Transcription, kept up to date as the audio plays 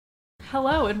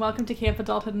Hello, and welcome to Camp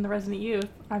Adulthood and the Resident Youth.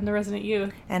 I'm the Resident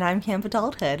Youth. And I'm Camp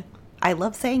Adulthood. I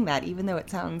love saying that, even though it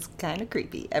sounds kind of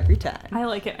creepy every time. I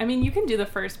like it. I mean, you can do the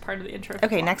first part of the intro.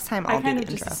 Okay, next time I'll do the intro. I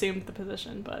kind of just assumed the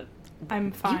position, but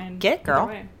I'm fine. You get it, girl.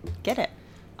 Get it.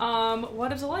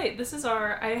 What a delight. This is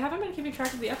I haven't been keeping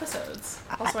track of the episodes.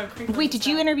 Also, I'm creeping. Wait, did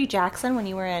you interview Jackson when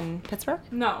you were in Pittsburgh?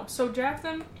 No. So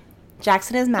Jackson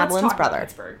is Madeline's brother. About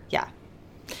Pittsburgh. Yeah.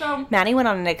 So Maddie went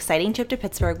on an exciting trip to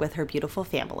Pittsburgh with her beautiful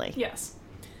family. Yes.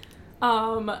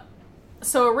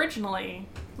 So originally,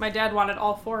 my dad wanted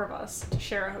all four of us to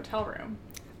share a hotel room.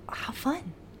 How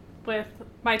fun. With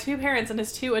my two parents and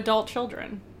his two adult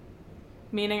children.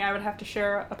 Meaning I would have to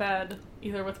share a bed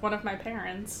either with one of my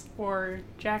parents or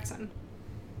Jackson.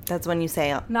 That's when you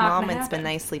say, Mom, it's been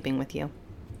nice sleeping with you.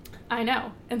 I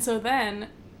know. And so then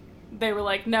they were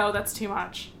like, no, that's too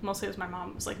much. Mostly it was my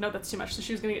mom. Was like, no, that's too much. So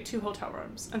she was going to get 2 hotel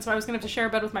rooms. And so I was going to have to share a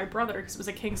bed with my brother because it was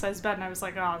a king-size bed. And I was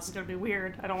like, oh, this is going to be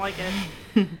weird. I don't like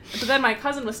it. But then my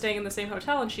cousin was staying in the same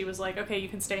hotel and she was like, okay, you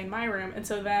can stay in my room. And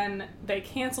so then they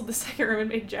canceled the second room and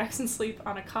made Jackson sleep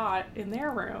on a cot in their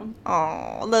room.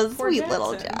 Oh, the sweet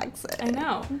little Jackson. I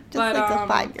know. Just like a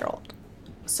 5-year-old.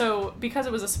 So because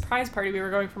it was a surprise party, we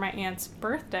were going for my aunt's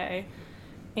birthday.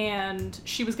 And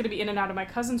she was going to be in and out of my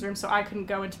cousin's room, so I couldn't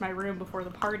go into my room before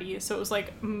the party. So it was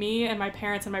like me and my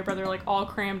parents and my brother like all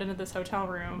crammed into this hotel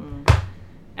room.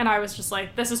 And I was just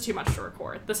like, this is too much to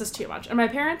record. This is too much. And my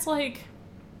parents, like,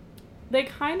 they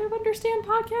kind of understand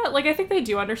podcasts. Like, I think they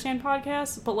do understand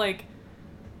podcasts, but like,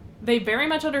 they very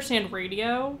much understand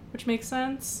radio, which makes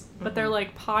sense. But they're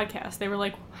like, podcasts. They were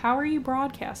like, how are you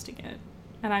broadcasting it?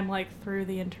 And I'm like, through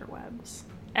the interwebs.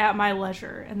 At my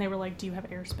leisure. And they were like, do you have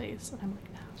airspace? And I'm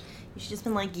like, no. You should just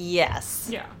been like, yes.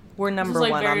 Yeah. We're number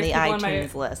one on the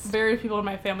iTunes list. Various people in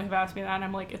my family have asked me that, and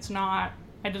I'm like, it's not.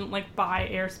 I didn't, like, buy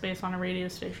airspace on a radio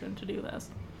station to do this.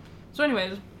 So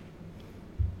anyways,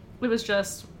 it was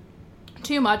just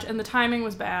too much, and the timing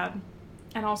was bad.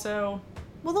 And also...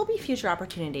 Well, there'll be future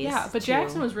opportunities. Yeah, but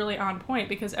Jackson was really on point,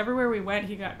 because everywhere we went,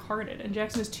 he got carded, and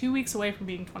Jackson is 2 weeks away from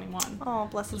being 21. Oh,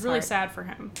 bless his heart. It was really sad for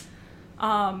him.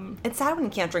 It's sad when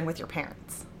you can't drink with your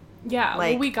parents. Yeah,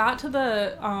 well, we got to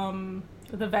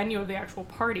the venue of the actual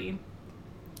party,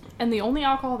 and the only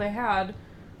alcohol they had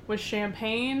was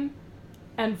champagne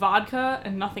and vodka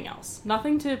and nothing else.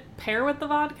 Nothing to pair with the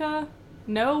vodka.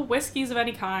 No whiskeys of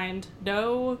any kind.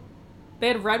 No... They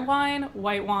had red wine,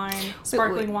 white wine,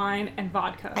 sparkling wine, and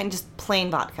vodka. And just plain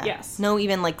vodka? Yes. No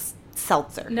even, like,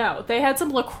 seltzer? No. They had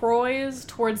some LaCroix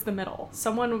towards the middle.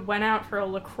 Someone went out for a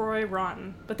LaCroix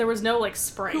run, but there was no, like,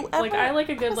 Sprite. Like, I like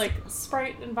a good, like,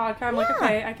 Sprite and vodka. I'm like,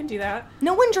 okay, I can do that.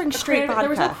 No one drinks straight vodka. There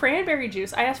was no cranberry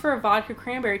juice. I asked for a vodka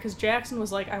cranberry because Jackson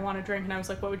was like, I want a drink, and I was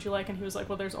like, what would you like? And he was like,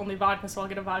 well, there's only vodka, so I'll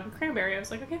get a vodka cranberry. I was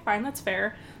like, okay, fine, that's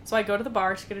fair. So I go to the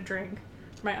bar to get a drink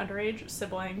for my underage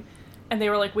sibling. And they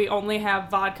were like, we only have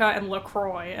vodka and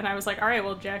LaCroix. And I was like, all right,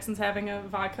 well, Jackson's having a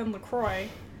vodka and LaCroix.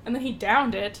 And then he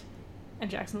downed it,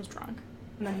 and Jackson was drunk.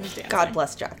 And then he was dancing. God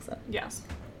bless Jackson. Yes.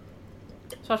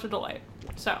 Such a delight.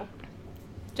 So,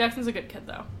 Jackson's a good kid,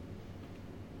 though.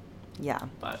 Yeah,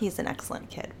 he's an excellent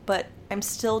kid. But I'm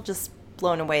still just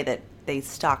blown away that they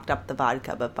stocked up the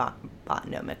vodka but bought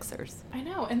no mixers. I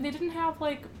know, and they didn't have,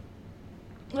 like,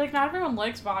 not everyone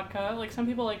likes vodka. Like, some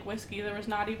people like whiskey. There was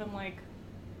not even, like...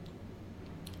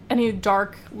 any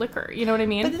dark liquor, you know what I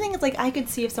mean? But the thing is, like, I could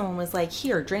see if someone was like,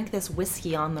 here, drink this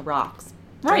whiskey on the rocks.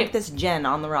 Right. Drink this gin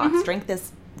on the rocks. Drink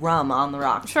this rum on the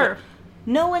rocks. Sure.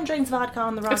 But no one drinks vodka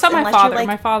on the rocks. Except my father. Like,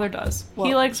 my father does. Well,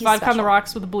 he likes vodka on the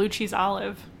rocks with a blue cheese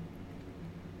olive.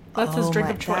 That's his drink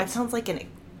of choice. That sounds like an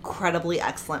incredibly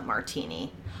excellent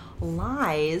martini.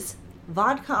 Lies.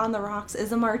 Vodka on the rocks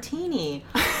is a martini.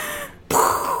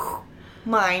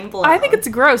 Mind blown. I think it's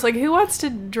gross. Like, who wants to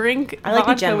drink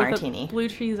vodka a gin with martini. A blue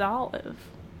cheese olive?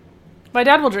 My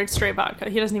dad will drink straight vodka.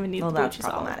 He doesn't even need the blue cheese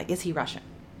problematic. olive. Is he Russian?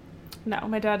 No,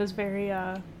 my dad is very,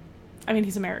 I mean,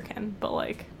 he's American, but,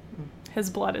 like, his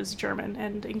blood is German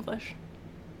and English.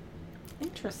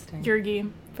 Interesting. Yergi,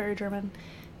 very German.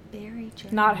 Very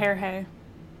German. Not Herhe.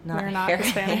 We're not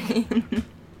Hispanic.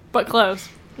 But close.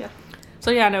 Yeah.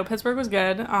 So, yeah, no, Pittsburgh was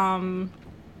good. So,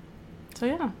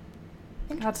 yeah.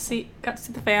 Got to see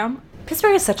the fam.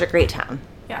 Pittsburgh is such a great town.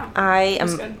 Yeah.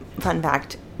 Fun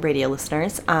fact, radio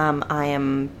listeners, I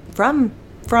am from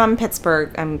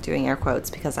Pittsburgh. I'm doing air quotes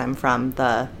because I'm from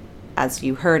as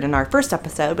you heard in our first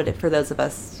episode, but for those of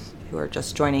us who are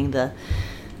just joining the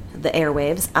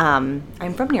airwaves,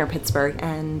 I'm from near Pittsburgh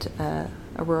and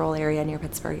a rural area near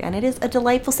Pittsburgh, and it is a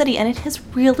delightful city, and it has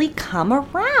really come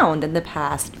around in the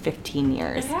past 15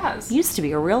 years. It has. It used to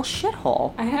be a real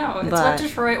shithole. I know. It's what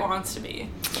Detroit wants to be.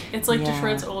 It's like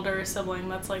Detroit's older sibling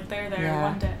that's like, they're there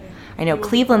one day. I know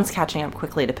Cleveland's catching up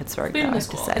quickly to Pittsburgh, Cleveland though, I is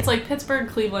have to cool. say. It's like Pittsburgh,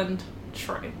 Cleveland,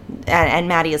 Detroit. And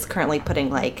Maddie is currently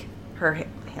putting, like, her hand,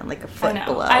 like, a foot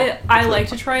below. I like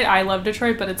Detroit. I love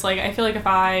Detroit, but it's like, I feel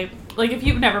like if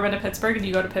you've never been to Pittsburgh and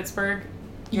you go to Pittsburgh,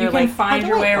 you can find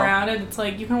your way around it. It's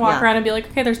like, you can walk around and be like,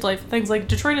 okay, there's delightful things. Like,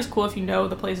 Detroit is cool if you know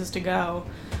the places to go,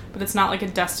 but it's not like a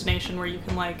destination where you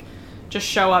can, like, just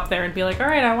show up there and be like, all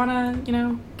right, I want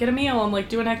to, get a meal and, like,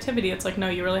 do an activity. It's like, no,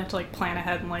 you really have to, like, plan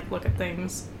ahead and, like, look at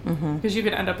things. Because you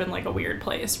could end up in, like, a weird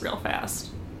place real fast.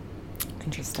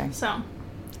 Interesting. So.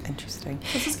 Interesting.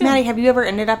 This is good. Maddie, have you ever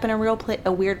ended up in a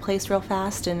weird place real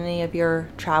fast in any of your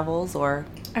travels, or?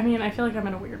 I mean, I feel like I'm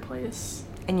in a weird place.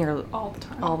 And you're all the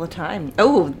time. All the time.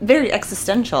 Oh, very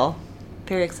existential.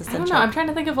 Very existential. I don't know. I'm trying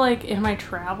to think of, like, in my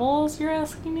travels, you're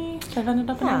asking me? I've ended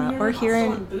up in a weird... or here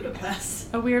in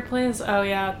Budapest. A weird place? Oh,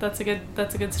 yeah. That's a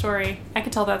good story. I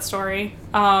could tell that story.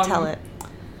 Tell it.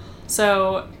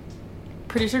 So,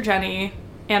 producer Jenny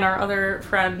and our other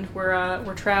friend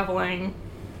were traveling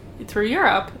through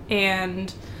Europe,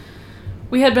 and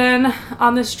we had been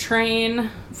on this train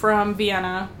from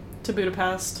Vienna to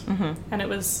Budapest, and it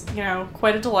was,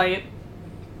 quite a delight.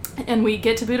 And we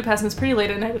get to Budapest, and it's pretty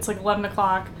late at night. It's like 11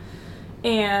 o'clock.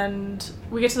 And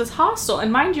we get to this hostel.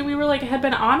 And mind you, we were like, had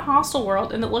been on Hostel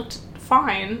World, and it looked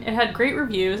fine. It had great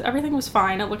reviews. Everything was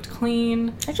fine. It looked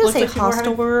clean. I should say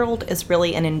Hostel World is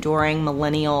really an enduring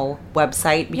millennial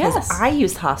website, because I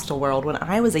used Hostel World when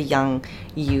I was a young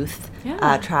youth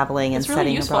traveling and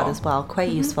studying abroad as well.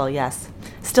 Quite useful, yes.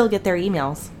 Still get their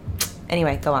emails.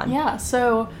 Anyway, go on. Yeah,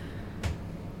 so...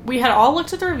 we had all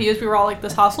looked at the reviews. We were all like,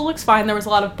 this hostel looks fine. There was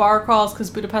a lot of bar crawls because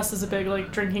Budapest is a big,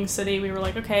 like, drinking city. We were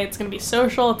like, okay, it's going to be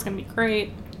social. It's going to be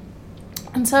great.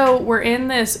 And so we're in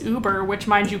this Uber, which,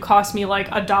 mind you, cost me, like,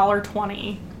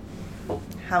 $1.20.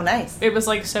 How nice. It was,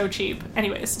 like, so cheap.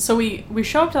 Anyways, so we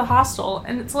show up to the hostel,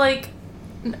 and it's, like,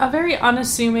 a very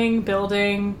unassuming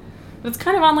building. It's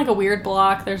kind of on, like, a weird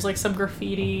block. There's, like, some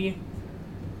graffiti.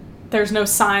 There's no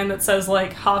sign that says,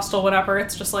 like, hostel, whatever.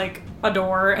 It's just, like, a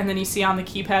door, and then you see on the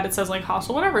keypad it says, like,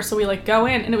 hostel, whatever. So we, like, go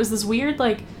in, and it was this weird,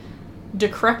 like,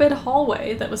 decrepit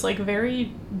hallway that was, like,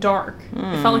 very dark.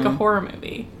 It felt like a horror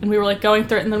movie. And we were, like, going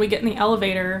through it, and then we get in the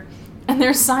elevator, and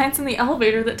there's signs in the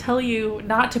elevator that tell you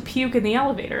not to puke in the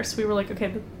elevator. So we were like, okay,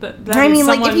 I mean,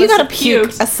 like, if you gotta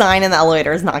puke, a sign in the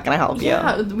elevator is not gonna help you.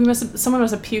 Yeah, someone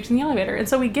must have puked in the elevator. And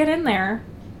so we get in there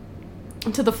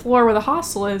to the floor where the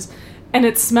hostel is, and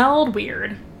it smelled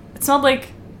weird. It smelled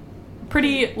like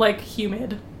pretty, like,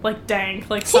 humid, like dank,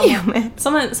 like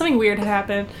something weird had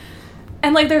happened.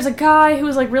 And, like, there's a guy who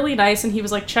was, like, really nice, and he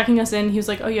was, like, checking us in. He was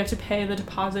like, oh, you have to pay the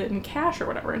deposit in cash or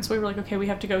whatever. And so we were like, okay, we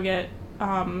have to go get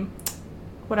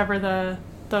whatever the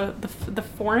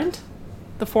forint,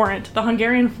 the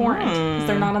Hungarian forint, because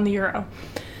they're not on the euro.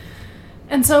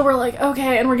 And so we're like,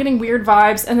 okay, and we're getting weird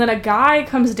vibes, and then a guy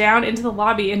comes down into the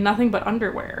lobby in nothing but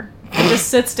underwear. And just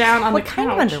sits down on the couch. What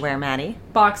kind of underwear, Maddie?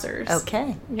 Boxers.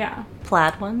 Okay. Yeah.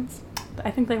 Plaid ones? I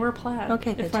think they were plaid.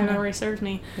 Okay, good if my memory serves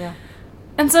me. Yeah.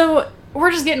 And so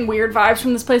we're just getting weird vibes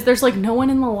from this place. There's, like, no one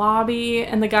in the lobby,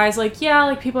 and the guy's like, yeah,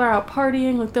 like, people are out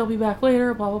partying, like, they'll be back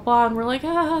later, blah, blah, blah. And we're like,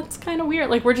 it's kind of weird.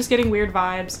 Like, we're just getting weird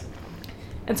vibes.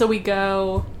 And so we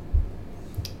go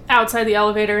outside the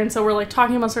elevator, and so we're, like,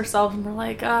 talking amongst ourselves, and we're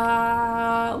like,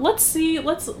 let's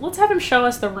have him show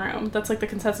us the room. That's, like, the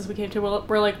consensus we came to.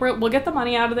 We're like, we'll get the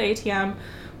money out of the ATM,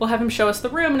 we'll have him show us the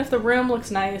room, and if the room looks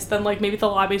nice, then, like, maybe the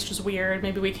lobby's just weird,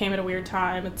 maybe we came at a weird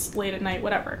time, it's late at night,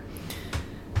 whatever.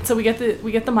 So we get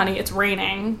the money, it's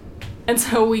raining, and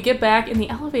so we get back in the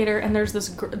elevator, and there's this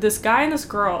guy and this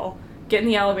girl get in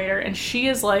the elevator, and she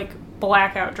is, like,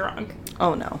 blackout drunk.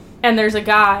 Oh, no. And there's a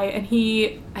guy, and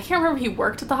I can't remember if he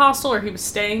worked at the hostel or he was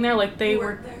staying there. Like,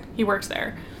 he works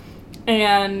there.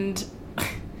 And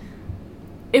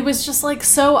it was just, like,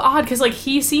 so odd, because, like,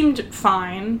 he seemed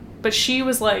fine, but she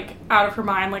was, like, out of her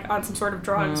mind, like, on some sort of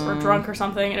drugs or drunk or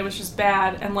something, and it was just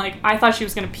bad. And, like, I thought she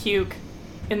was going to puke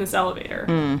in this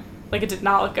elevator. Like, it did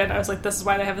not look good. I was like, this is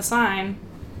why they have the sign,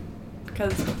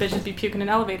 because bitches be puking in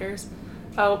elevators.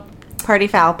 Oh. Party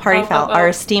foul. Our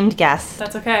esteemed guest.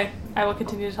 That's okay. I will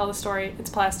continue to tell the story. It's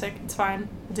plastic. It's fine.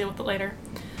 We'll deal with it later.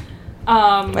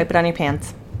 Wipe it on your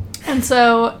pants. And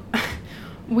so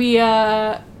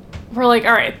we're like,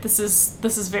 all right, this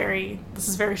is very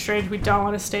strange. We don't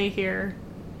want to stay here.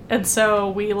 And so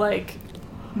we, like,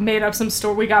 made up some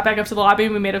story. We got back up to the lobby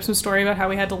and we made up some story about how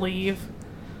we had to leave.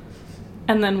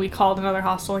 And then we called another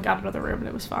hostel and got another room, and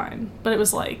it was fine. But it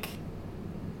was, like,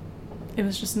 it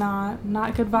was just not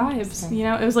good vibes. You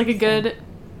know, it was, like, a good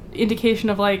indication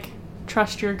of, like,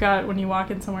 trust your gut when you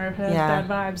walk in somewhere. If it has Yeah. bad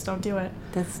vibes, don't do it.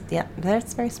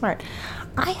 That's very smart.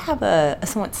 I have a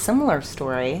somewhat similar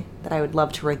story that I would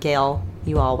love to regale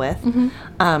you all with.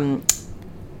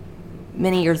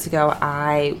 Many years ago,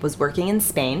 I was working in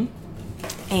Spain,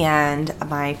 and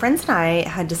my friends and I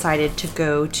had decided to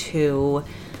go to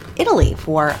Italy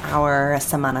for our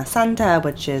Semana Santa,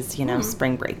 which is,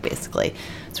 spring break, basically.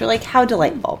 So we're like, how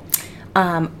delightful.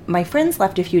 My friends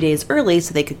left a few days early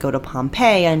so they could go to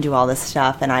Pompeii and do all this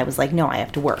stuff, and I was like, no, I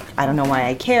have to work. I don't know why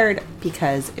I cared,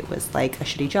 because it was like a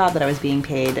shitty job that I was being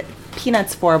paid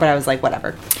peanuts for, but I was like,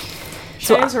 whatever.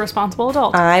 So I was a responsible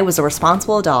adult. I was a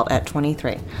responsible adult at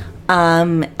 23.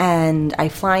 And I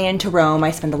fly into Rome.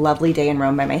 I spend a lovely day in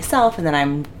Rome by myself, and then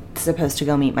I'm supposed to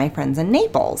go meet my friends in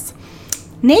Naples.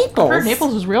 Naples. I heard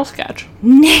Naples was real sketch.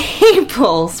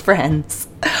 Naples, friends,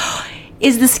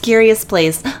 is the scariest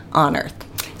place on earth.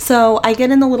 So I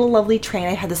get in the little lovely train.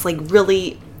 I had this like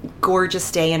really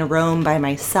gorgeous day in Rome by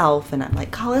myself, and I'm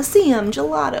like, Colosseum,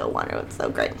 gelato, wonder, it's so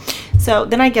great. So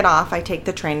then I get off. I take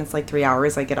the train. It's like 3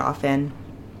 hours. I get off in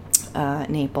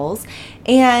Naples,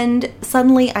 and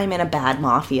suddenly I'm in a bad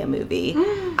mafia movie.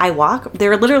 I walk.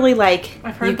 They're literally like,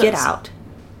 I've heard you get this. out.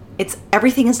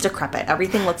 Everything is decrepit.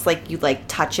 Everything looks like you like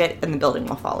touch it and the building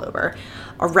will fall over.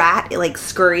 A rat like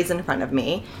scurries in front of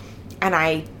me, and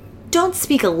I don't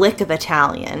speak a lick of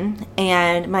Italian,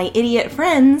 and my idiot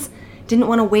friends didn't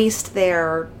want to waste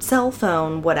their cell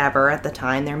phone whatever at the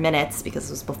time, their minutes, because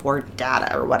it was before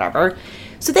data or whatever.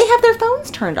 So they have their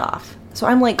phones turned off. So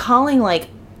I'm like calling like,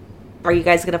 are you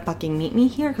guys gonna fucking meet me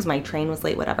here? Because my train was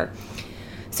late, whatever.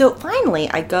 So finally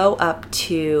I go up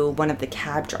to one of the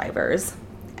cab drivers,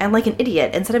 and like an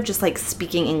idiot, instead of just like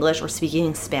speaking English or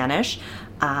speaking Spanish,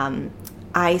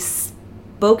 I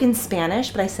spoke in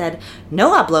Spanish, but I said,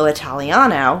 no hablo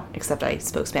Italiano, except I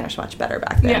spoke Spanish much better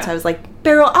back then. Yeah. So I was like,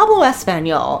 pero hablo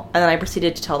español. And then I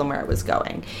proceeded to tell them where I was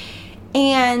going.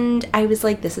 And I was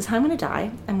like, this is how I'm going to die.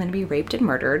 I'm going to be raped and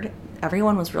murdered.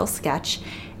 Everyone was real sketch.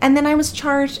 And then I was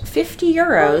charged 50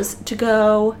 euros to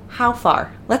go how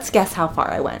far? Let's guess how far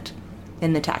I went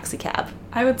in the taxi cab.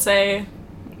 I would say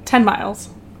 10 miles.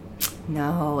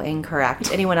 No,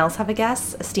 incorrect. Anyone else have a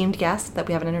guess? Esteemed guess that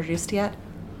we haven't introduced yet?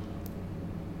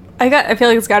 I feel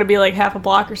like it's got to be like half a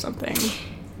block or something.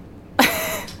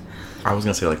 I was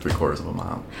going to say like 3/4 of a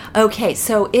mile. Okay,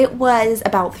 so it was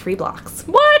about 3 blocks.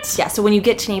 What? Yeah, so when you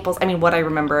get to Naples, I mean, what I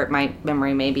remember, my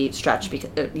memory may be stretched because,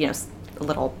 a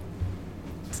little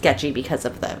sketchy because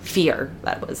of the fear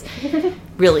that was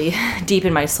really deep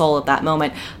in my soul at that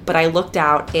moment. But I looked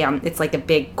out, and it's like a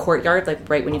big courtyard, like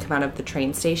right when you come out of the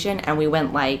train station, and we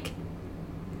went like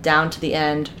down to the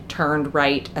end, turned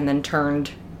right, and then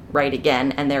turned right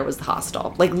again, and there was the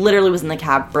hostel. Like literally was in the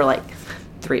cab for like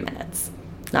 3 minutes.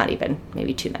 Not even,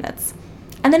 maybe 2 minutes.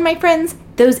 And then my friends,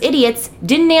 those idiots,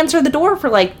 didn't answer the door for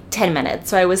like 10 minutes.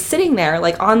 So I was sitting there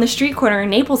like on the street corner in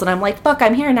Naples, and I'm like, fuck,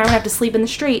 I'm here, and now I have to sleep in the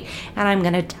street, and I'm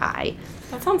gonna die.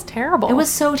 That sounds terrible. It was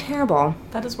so terrible.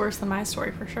 That is worse than my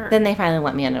story for sure. Then they finally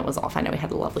let me in, and it was all fine, and we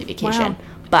had a lovely vacation. Wow.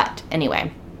 But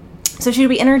anyway, so should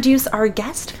we introduce our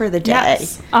guest for the day?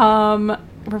 Yes. We're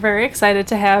very excited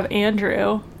to have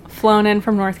Andrew flown in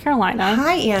from North Carolina.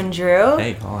 Hi, Andrew.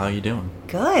 Hey, Paul, how you doing?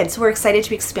 Good. So we're excited to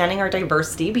be expanding our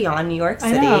diversity beyond New York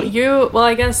City. I know.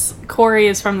 I guess Corey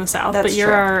is from the South, That's but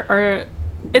you're true. our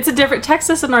it's a different,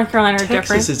 Texas and North Carolina are different.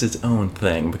 Texas is its own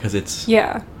thing because it's...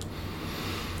 Yeah.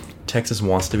 Texas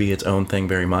wants to be its own thing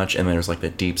very much, and there's like the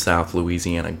deep South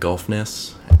Louisiana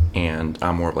Gulfness, and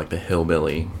I'm more of like the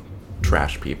hillbilly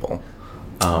trash people.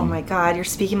 Oh my God, you're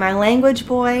speaking my language,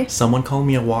 boy. Someone called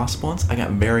me a wasp once. I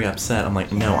got very upset. I'm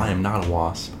like, no, I am not a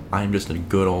wasp. I am just a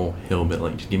good old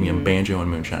hillbilly. Just give me a banjo and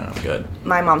moonshine, I'm good.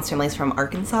 My mom's family's from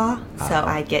Arkansas, so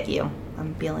I get you.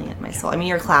 I'm feeling it in my soul. I mean,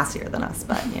 you're classier than us,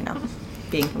 but,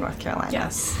 being from North Carolina.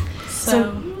 Yes.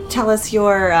 So tell us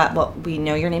your, we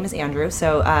know your name is Andrew,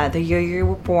 so the year you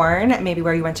were born, maybe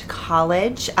where you went to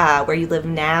college, where you live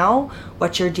now,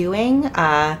 what you're doing,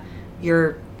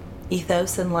 your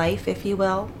ethos in life, if you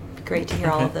will. Great to hear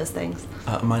all of those things.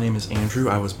 My name is Andrew.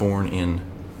 I was born in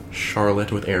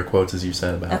Charlotte, with air quotes, as you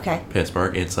said about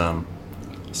Pittsburgh. It's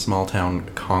small town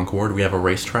Concord. We have a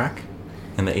racetrack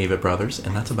and the Avett Brothers,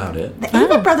 and that's about it. The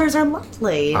Avett Brothers are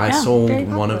lovely. I sold very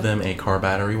one of popular. them a car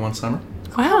battery one summer.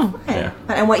 Wow. Yeah.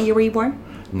 And what year were you born?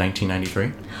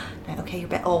 1993. Okay, you're a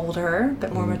bit older, a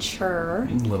bit more mature.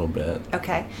 A little bit.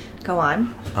 Okay, go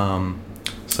on.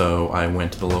 So I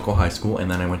went to the local high school, and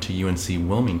then I went to UNC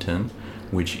Wilmington,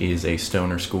 which is a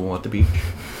stoner school at the beach.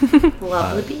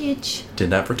 Love the beach. Did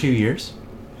that for 2 years.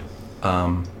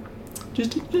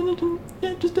 Just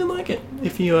didn't like it.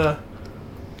 If you,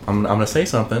 I'm gonna say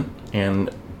something, and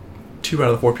 2 out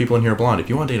of the 4 people in here are blonde. If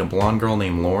you want to date a blonde girl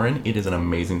named Lauren, it is an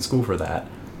amazing school for that.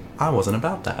 I wasn't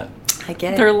about that. I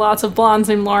get it. There are lots of blondes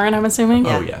named Lauren, I'm assuming?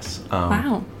 Yeah. Oh, yes.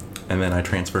 Wow. And then I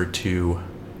transferred to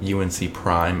UNC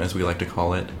Prime, as we like to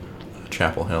call it,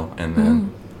 Chapel Hill. And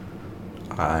then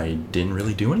I didn't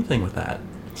really do anything with that.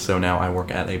 So now I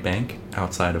work at a bank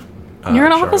outside of You're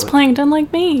an office Charlotte. plankton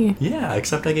like me. Yeah,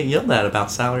 except I get yelled at about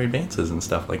salary advances and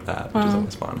stuff like that, which is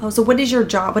always fun. Oh, so what is your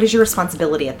job? What is your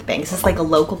responsibility at the bank? Is this like a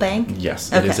local bank?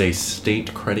 Yes, Okay. it is a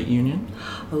state credit union.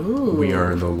 Ooh. We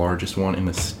are the largest one in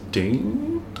the state,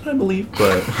 I believe,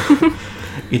 but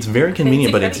it's very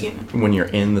convenient. But Fancy it's credit when you're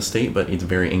in the state, but it's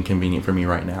very inconvenient for me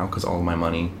right now because all of my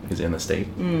money is in the state.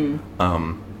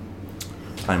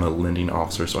 I'm a lending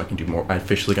officer, so I can do more. I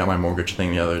officially got my mortgage thing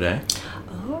the other day.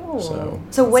 Oh.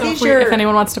 So what is if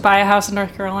anyone wants to buy a house in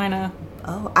North Carolina?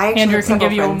 Oh, I actually Andrew have can several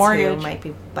give you a friends mortgage. who might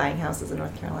be buying houses in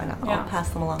North Carolina. Yeah. I'll pass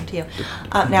them along to you.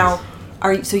 Now,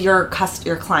 you're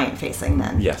client facing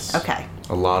then? Yes. Okay.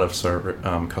 A lot of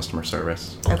customer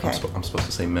service. Okay. I'm supposed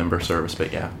to say member service,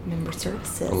 but yeah, Member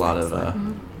services. a lot of.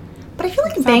 But I feel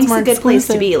like a Sounds bank's more a good place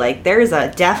to exclusive. be. Like, there's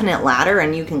a definite ladder,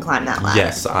 and you can climb that ladder.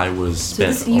 Yes, I was.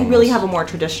 So Spent you really almost- have a more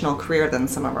traditional career than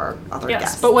some of our other Yes.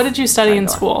 guests. But what did you study in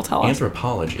Sorry, school? Tell us.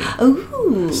 anthropology.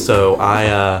 Ooh. So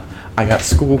I got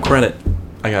school credit.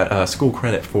 I got school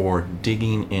credit for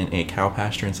digging in a cow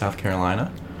pasture in South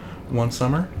Carolina one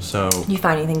summer. So You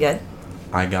find anything good?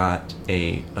 I got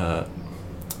a.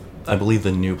 I believe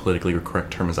the new politically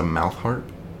correct term is a mouth harp.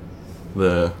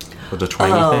 The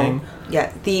twangy thing. Yeah.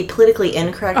 The politically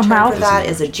incorrect A term mouth? for that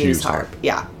is a Jews Jews harp.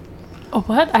 Yeah. Oh,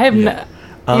 what? I have Yeah.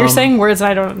 You're saying words and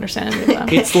I don't understand any of them.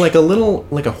 It's like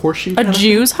a horseshoe. A kind of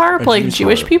Jews thing. harp? A Like Jews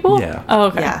Jewish harp. people? Yeah. Oh,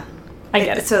 okay. Yeah. I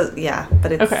get it. So, yeah.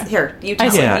 But it's... Okay. Here, you I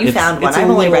tell see. me. Yeah, You found one. it's a I've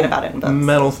only read little about it in books.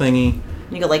 metal thingy.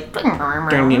 You go like...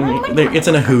 It's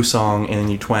in a Who song, and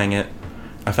you twang it.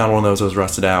 I found one of those that was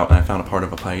rusted out, and I found a part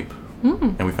of a pipe.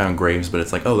 And we found graves, but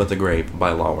it's like, oh, that's a grave.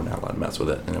 By law, we're not allowed to mess with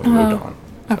it, and then we moved on.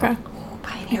 Okay.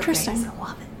 Pioneer Interesting. graves. I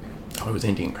love it. Oh, it was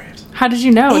Indian graves. How did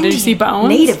you know? Did you see Indian, bones?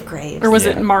 native graves. Or was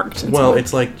Yeah. it marked? in Well, some-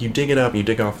 it's like you dig it up, you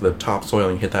dig off the topsoil,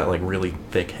 and you hit that like really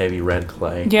thick, heavy red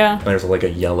clay. Yeah. And there's like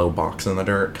a yellow box in the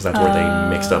dirt because that's where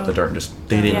they mixed up the dirt and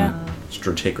they didn't Yeah.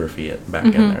 stratigraphy it back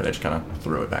in there. They just kind of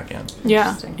threw it back in.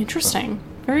 Yeah. Interesting.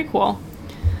 Very cool.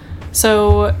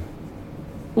 So,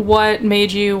 what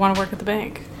made you want to work at the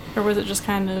bank? Or was it just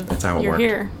kind of That's how it you're worked.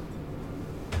 here?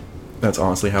 That's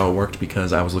honestly how it worked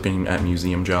because I was looking at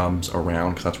museum jobs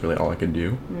around because that's really all I could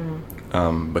do.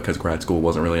 Because grad school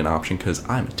wasn't really an option because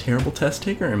I'm a terrible test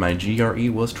taker and my GRE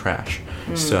was trash.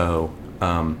 So,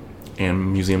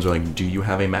 and museums are like, do you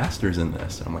have a master's in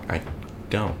this? And I'm like, I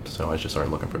don't. So I just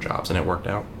started looking for jobs and it worked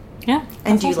out. Yeah. And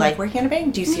that's do you awesome. like working at a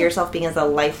bank? Do you see yourself being as a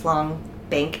lifelong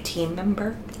bank team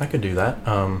member? I could do that.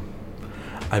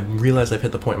 I realize I've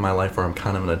hit the point in my life where I'm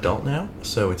kind of an adult now,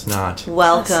 so it's not...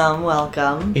 Welcome,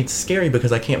 welcome. It's scary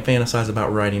because I can't fantasize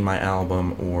about writing my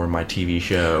album or my TV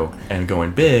show and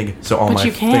going big, so all But my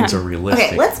you can. things are realistic.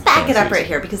 Okay, let's back it up fantasies. right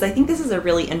here because I think this is a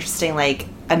really interesting, like,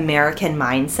 American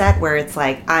mindset where it's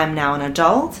like, I'm now an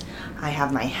adult, I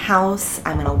have my house,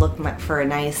 I'm going to look for a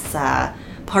nice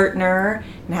partner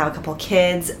and have a couple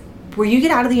kids. Where you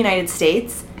get out of the United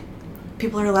States,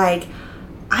 people are like,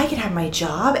 I can have my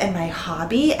job and my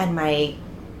hobby and my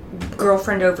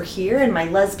girlfriend over here and my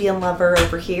lesbian lover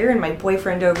over here and my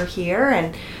boyfriend over here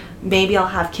and maybe I'll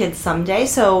have kids someday.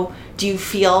 So do you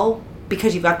feel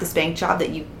because you've got this bank job that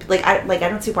you I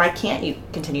don't see why can't you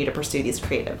continue to pursue these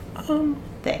creative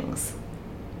things?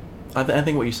 I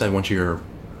think what you said, once you're,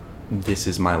 this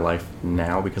is my life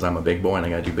now because I'm a big boy and I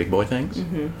gotta do big boy things.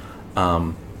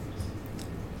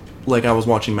 Like I was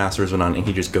watching Masters of None and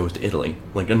he just goes to Italy.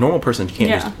 Like a normal person can't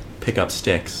Yeah. just pick up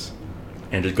sticks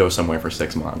and just go somewhere for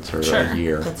 6 months or Sure. a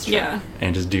year. That's true. Yeah.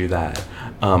 And just do that.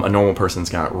 A normal person's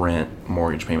got rent,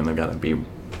 mortgage payment they've got to be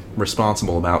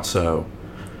responsible about. So,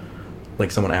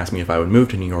 like someone asked me if I would move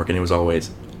to New York, and it was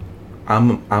always,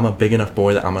 I'm a big enough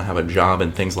boy that I'm gonna have a job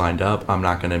and things lined up. I'm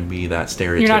not gonna be that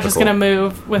stereotypical. You're not just going to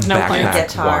move with no plans. backpack,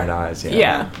 Guitar. wide eyes. Yeah.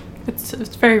 Yeah. It's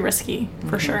very risky,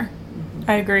 for sure.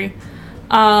 I agree.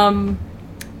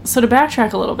 So to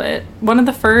backtrack a little bit, one of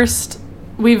the first...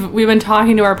 We've been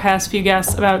talking to our past few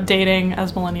guests about dating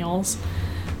as millennials.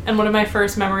 And one of my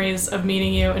first memories of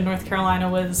meeting you in North Carolina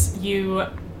was you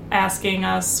asking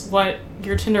us what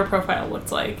your Tinder profile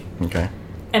looked like. Okay.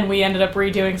 And we ended up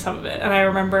redoing some of it. And I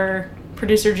remember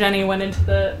producer Jenny went into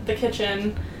the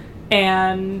kitchen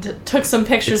and took some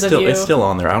pictures of you. It's still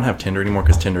on there. I don't have Tinder anymore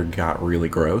because Tinder got really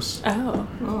gross. Oh.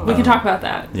 We can talk about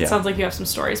that. Yeah. It sounds like you have some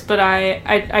stories. But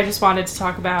I just wanted to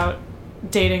talk about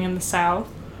dating in the South.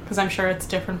 because I'm sure it's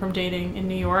different from dating in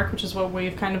New York, which is what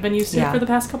we've kind of been used to Yeah. for the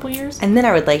past couple years. And then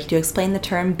I would like you to explain the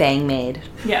term bang maid.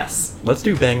 Yes. Let's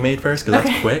do Bang Maid first, because that's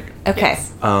Okay. quick. Okay.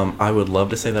 Yes. I would love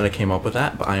to say that I came up with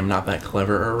that, but I am not that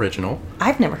clever or original.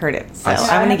 I've never heard it, so I I'm going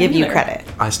to haven't give you either. credit.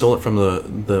 I stole it from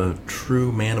the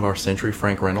true man of our century,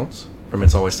 Frank Reynolds, from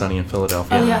It's Always Sunny in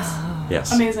Philadelphia. Oh, yes.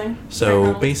 Yes. Amazing. So Frank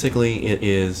Reynolds. basically, it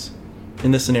is,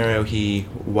 in this scenario, he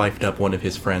wifed up one of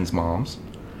his friend's moms,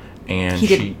 and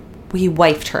He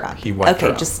wifed her up. He wifed her Okay,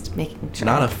 up. just making sure.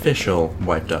 not official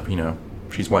wifed up,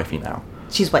 she's wifey now.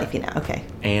 She's wifey now, okay.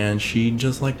 And she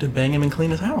just liked to bang him and clean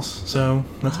his house. So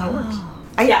that's how it works.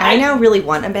 I now really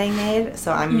want a bang maid,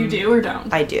 so I'm... You do or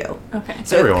don't? I do. Okay.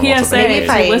 So Everyone wants a PSA bang maid. to If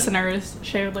I- listeners,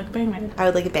 Shay would like a bang maid. I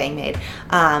would like a bang maid.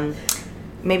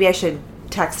 Maybe I should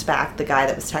text back the guy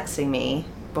that was texting me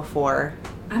before.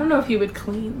 I don't know if he would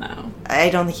clean though. I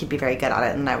don't think he'd be very good at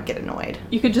it, and I would get annoyed.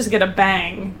 You could just get a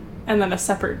bang and then a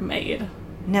separate maid.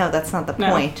 No, that's not the No.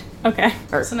 point. Okay.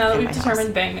 Or So now that in we've my determined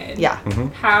house. bang maid. Yeah.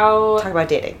 How Talk about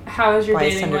dating. how has your Why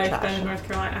is dating Thunder life trash? been in North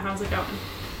Carolina? How's it going?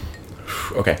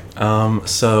 Okay.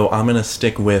 So I'm gonna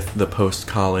stick with the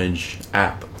post-college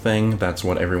app thing. That's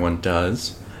what everyone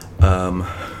does.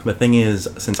 The thing is,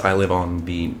 since I live on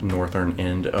the northern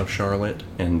end of Charlotte,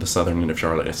 and the southern end of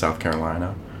Charlotte is South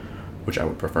Carolina, which I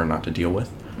would prefer not to deal with,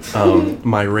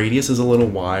 my radius is a little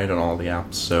wide on all the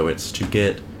apps. So it's to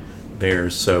get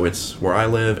there. So it's where I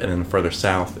live, and then further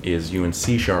south is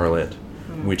UNC Charlotte,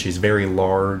 which is very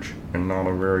large and not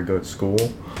a very good school.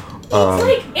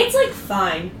 It's like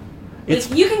fine. It's-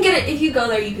 Like, you can get it if you go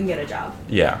there. You can get a job.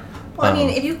 Yeah. Well, I mean,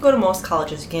 if you go to most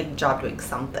colleges, you can get a job doing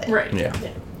something. Right. Yeah.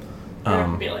 You're not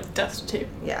gonna be like destitute.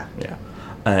 Yeah. Yeah.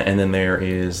 And then there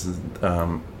is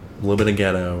a little bit of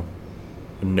ghetto,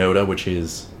 Noda, which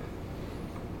is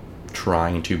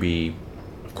trying to be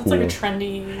cool. It's like a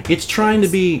trendy. It's trying to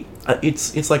be.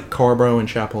 It's like Carborough and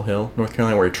Chapel Hill, North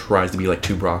Carolina, where it tries to be like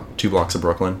two blocks of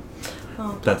Brooklyn.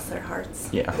 Oh, bless That's- their hearts.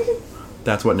 Yeah.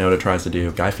 That's what Noda tries to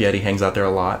do. Guy Fieri hangs out there a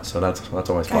lot, so that's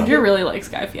always fun. Andrew really likes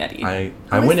Guy Fieri. I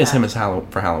Who is witnessed that? him as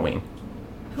for Halloween.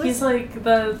 He's like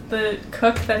the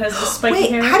cook that has the spiky Wait,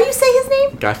 hair. how do you say his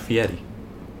name? Guy Fieri.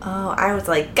 Oh, I was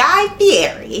like, Guy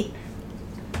Fieri.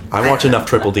 I watch enough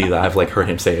Triple D that I've like heard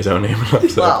him say his own name.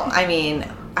 So. Well, I mean,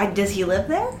 does he live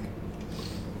there?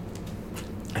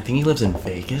 I think he lives in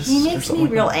Vegas. He or makes something me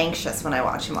like real that. anxious when I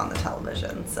watch him on the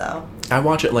television, so. I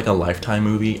watch it like a Lifetime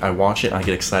movie. I watch it, I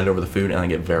get excited over the food, and I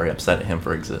get very upset at him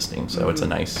for existing. So it's a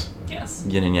nice Yes.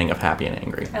 yin and yang of happy and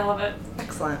angry. I love it.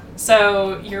 Excellent.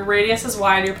 So your radius is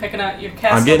wide. You're picking up. You're I'm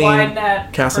casting getting a wide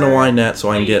net. casting for a wide net so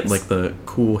I can get ladies. like the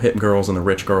cool hip girls and the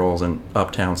rich girls in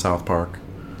Uptown South Park,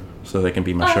 so they can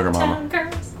be my sugar mama. Uptown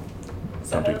Girls.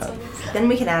 So Don't do that's that. what it is. Then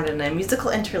we can add in a musical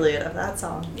interlude of that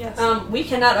song. Yes. We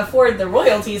cannot afford the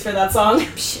royalties for that song.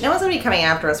 Psh, no one's gonna be coming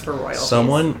after us for royalties.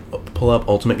 Someone pull up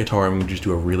Ultimate Guitar and we can just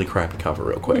do a really crappy cover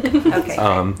real quick.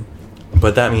 Okay.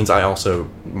 But that means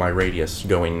my radius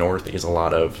going north is a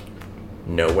lot of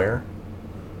nowhere.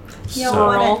 you know So-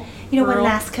 what? Rural. You know what, Rural.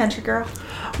 last country girl?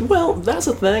 Well, that's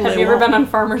the thing. Have they you ever want- been on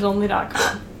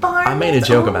FarmersOnly.com? I made a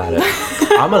joke about it.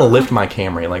 I'm gonna lift my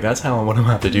Camry. Like that's what I'm gonna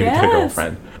have to do to get a Yes.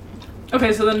 girlfriend.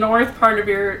 Okay, so the north part of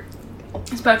your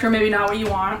spectrum, maybe not what you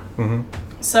want. Mm-hmm.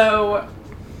 So,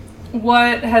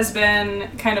 what has been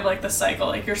kind of like the cycle?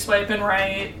 Like you're swiping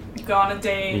right, you go on a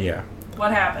date. Yeah.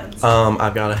 What happens?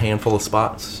 I've got a handful of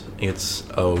spots. It's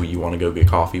you want to go get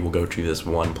coffee? We'll go to this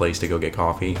one place to go get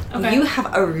coffee. Okay. You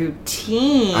have a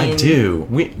routine. I do.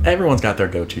 Everyone's got their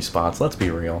go-to spots. Let's be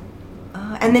real.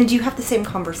 And then do you have the same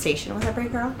conversation with every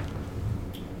girl?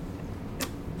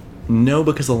 No,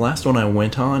 because the last one I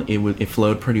went on, it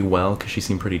flowed pretty well because she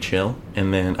seemed pretty chill.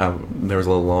 And then there was a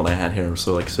little lull I had here,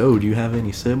 so like, so do you have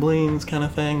any siblings, kind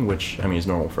of thing? Which I mean is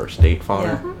normal first date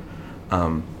fodder.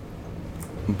 Yeah.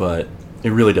 But it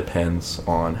really depends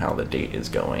on how the date is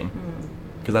going.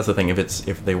 Because that's the thing.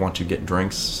 If they want to get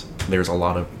drinks, there's a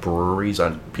lot of breweries.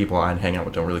 People I hang out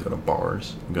with don't really go to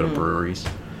bars. Go to breweries.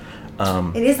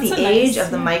 It is That's the a age nice-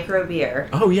 of the micro beer.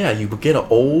 Oh yeah, you get an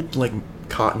old like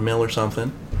cotton mill or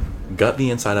something, gut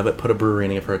the inside of it, put a brewery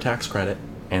in it for a tax credit,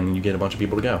 and you get a bunch of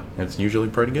people to go. It's usually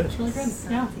pretty good. really good.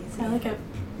 Yeah, I like it.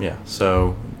 Yeah,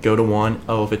 so go to one.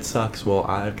 Oh, if it sucks, well,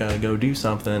 I've got to go do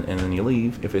something, and then you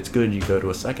leave. If it's good, you go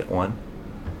to a second one.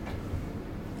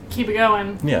 Keep it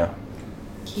going. Yeah.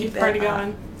 Keep the it party up.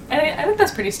 going. I think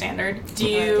that's pretty standard. Do I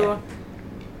like you it.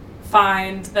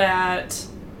 find that,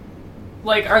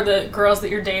 like, are the girls that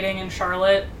you're dating in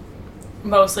Charlotte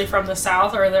mostly from the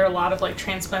South, or are there a lot of, like,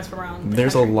 transplants from around the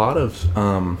There's a country? lot of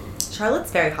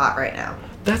Charlotte's very hot right now.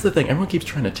 That's the thing. Everyone keeps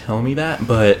trying to tell me that,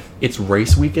 but it's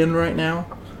race weekend right now.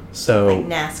 So Like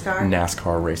NASCAR?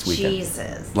 NASCAR race weekend.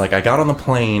 Jesus. Like, I got on the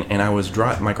plane, and I was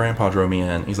my grandpa drove me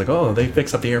in. He's like, oh, they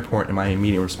fixed up the airport, and my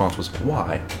immediate response was,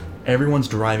 why? Everyone's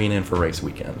driving in for race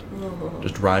weekend.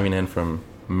 Just driving in from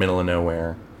middle of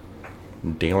nowhere.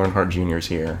 Dale Earnhardt Jr.'s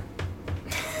here.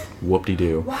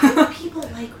 Whoop-de-doo. Why do people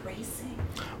like racing?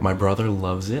 My brother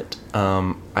loves it.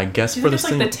 I guess Do you for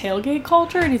think the it's same... like the tailgate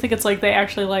culture, or do you think it's like they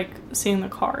actually like seeing the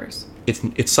cars?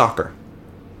 It's soccer.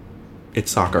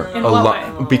 It's soccer. In a what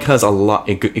lot way? because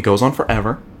it goes on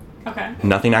forever. Okay.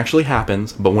 Nothing actually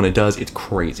happens, but when it does, it's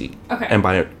crazy. Okay. And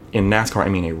in NASCAR, I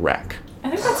mean a wreck. I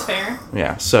think that's fair.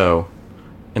 Yeah. So,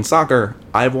 in soccer,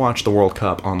 I've watched the World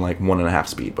Cup on like 1.5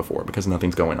 speed before because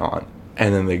nothing's going on,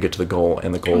 and then they get to the goal,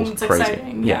 and the goal's It's crazy.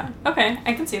 exciting. Yeah. Okay,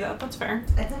 I can see that. That's fair.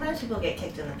 And sometimes people get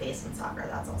kicked in the face in soccer.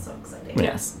 That's also exciting. Yeah.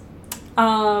 Yes.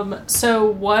 So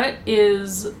what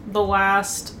is the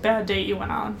last bad date you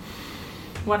went on?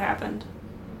 What happened?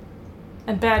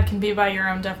 And bad can be by your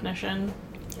own definition.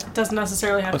 Yeah. It doesn't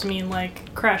necessarily have to mean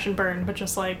like crash and burn, but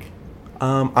just like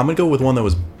I'm gonna go with one that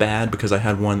was bad because I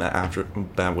had one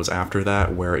that was after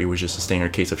that where it was just a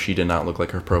standard case of she did not look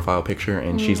like her profile picture,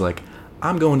 and she's like,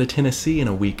 I'm going to Tennessee in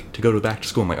a week to go back to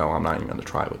school. I'm like, oh, I'm not even gonna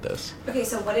try with this. Okay,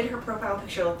 so what did her profile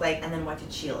picture look like, and then what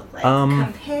did she look like?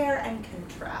 Compare and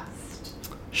contrast.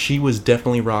 She was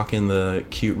definitely rocking the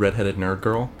cute redheaded nerd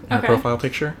girl in her Okay. profile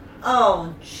picture.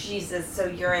 Oh, Jesus. So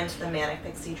you're into the Manic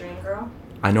Pixie Dream Girl?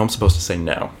 I know I'm supposed to say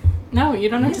no. no, you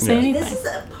don't have to say anything. This is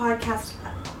a podcast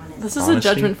about honesty. This is a Honesty.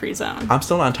 judgment-free zone. I'm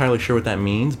still not entirely sure what that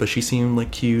means, but she seemed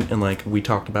like cute, and like we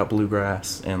talked about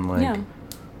bluegrass and like Yeah.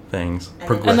 things. And then-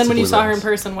 Progressive And then when you saw her in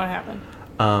bluegrass. person, what happened?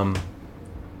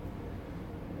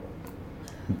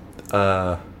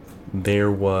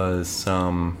 There was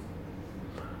some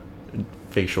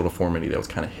facial deformity that was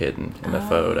kind of hidden in the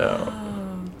photo.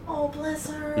 Oh, bless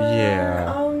her.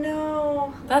 Yeah. Oh,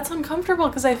 no. That's uncomfortable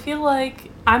because I feel like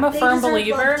I'm a They firm deserve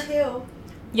believer. love, too.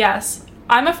 Yes.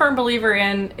 I'm a firm believer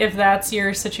in if that's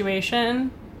your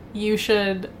situation, you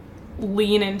should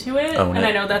lean into it. Own and it.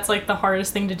 I know that's like the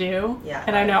hardest thing to do. Yeah.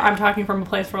 And I know I'm talking from a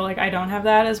place where like I don't have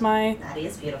that as my That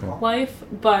is beautiful. life,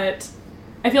 but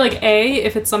I feel like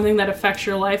if it's something that affects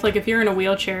your life, like if you're in a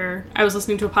wheelchair, I was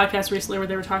listening to a podcast recently where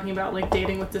they were talking about like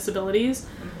dating with disabilities.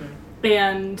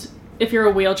 And if you're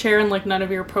a wheelchair and like none of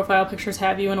your profile pictures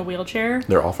have you in a wheelchair,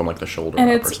 They're all from like the shoulder And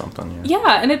up or it's- something. Yeah.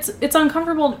 yeah, and it's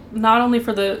uncomfortable not only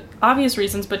for the obvious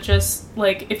reasons, but just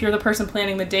like if you're the person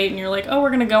planning the date and you're like, oh, we're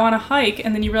gonna go on a hike,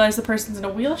 and then you realize the person's in a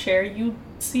wheelchair, you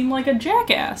seem like a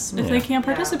jackass if they Yeah. can't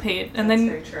Yeah, participate. And That's then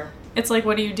very true. it's like,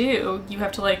 what do? You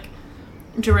have to like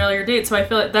derail your date. So I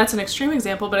feel like that's an extreme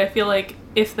example, but I feel like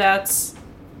if that's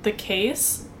the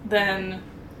case, then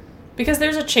because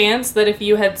there's a chance that if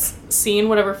you had seen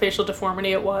whatever facial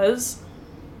deformity it was,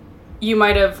 you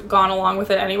might have gone along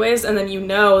with it anyways, and then you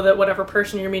know that whatever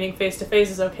person you're meeting face to face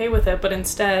is okay with it, but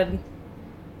instead,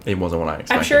 It wasn't what I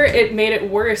expected. I'm sure it made it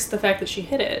worse the fact that she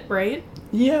hid it, right?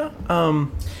 Yeah.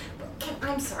 I'm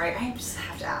sorry, I just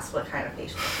have to ask what kind of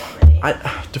facial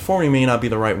deformity. Deformity may not be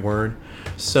the right word.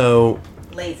 So,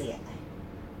 Lazy eye.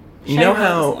 you know Shayla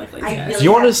how... doesn't like lazy I eyes. really- Do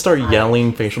you want to have start eye yelling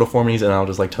issues. facial deformities and I'll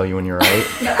just like tell you when you're right?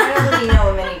 But I don't really know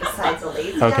of any besides a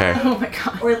lazy Okay. eye. Oh my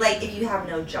god. Or like if you have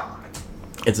no jaw.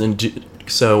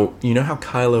 So, you know how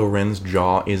Kylo Ren's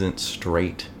jaw isn't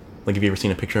straight? Like, have you ever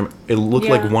seen a picture of him? It looked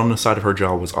Yeah. like one side of her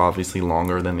jaw was obviously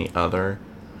longer than the other.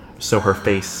 So her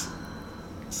face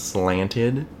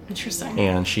slanted, Interesting.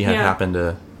 and she had Yeah. happened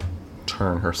to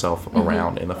turn herself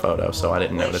around in the photo, so I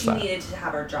didn't Like notice she that. needed to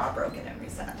have her jaw broken every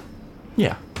set.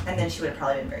 Yeah. And then she would have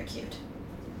probably been very cute.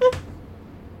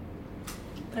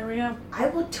 There we go. I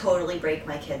will totally break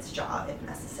my kid's jaw if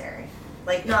necessary.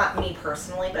 Like, not me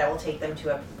personally, but I will take them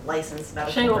to a licensed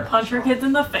medical Shay will punch her professional. kids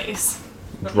in the face.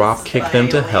 Drop This is kick why them I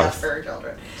to only have health. for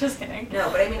children. Just kidding. No,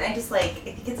 but I mean, I just like,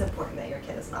 I think it's important that your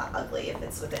kid is not ugly if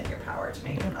it's within your power to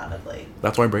make them not ugly.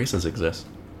 That's why braces exist.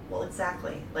 Well,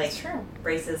 exactly. Like, It's true.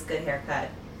 braces, good haircut.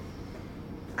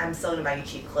 I'm still gonna buy you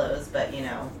cheap clothes, but you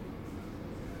know,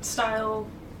 Style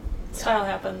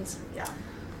happens. yeah.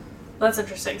 That's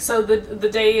interesting. So the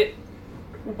date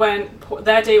went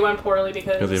poorly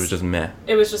because Because it was just meh.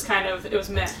 it was just kind of it was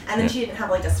meh. And then Yeah. she didn't have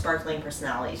like a sparkling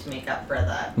personality to make up for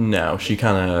the. No, she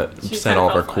kind of She said kinda all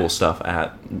of her fell cool flat. stuff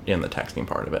in the texting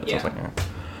part of it. So I was Yeah. like, eh.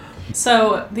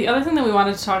 So the other thing that we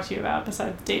wanted to talk to you about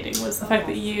besides dating was the fact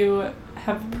that you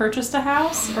have purchased a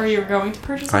house, or you're going to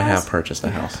purchase a I house. have purchased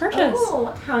a house. Purchase.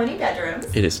 Oh, how many bedrooms?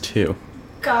 It is 2.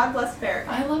 God bless America.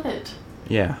 I love it.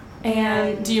 Yeah.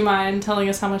 And do you mind telling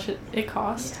us how much it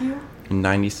cost you?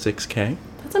 96K.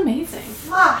 That's amazing.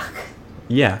 Fuck.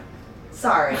 Yeah.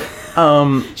 Sorry.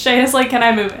 Shay is like, can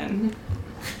I move in?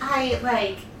 I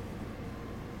like.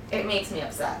 It makes me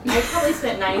upset. I probably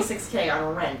spent $96K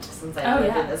on rent since I Oh,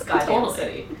 lived yeah. in this goddamn Totally.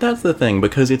 city. That's the thing,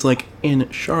 because it's like in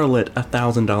Charlotte,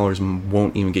 $1,000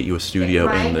 won't even get you a studio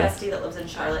My in the. bestie that lives in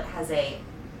Charlotte has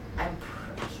I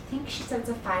think she said it's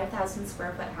a 5,000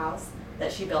 square foot house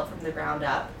that she built from the ground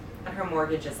up, and her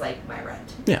mortgage is like my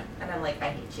rent. Yeah. And I'm like, I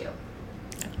hate you.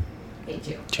 Hate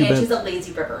you. Too and bad. she's a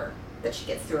lazy river that she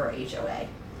gets through her HOA.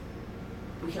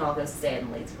 We can all go stay in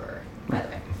the lazy river. By the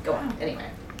way, go on. Anyway.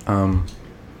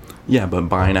 Yeah, but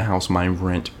buying a house, my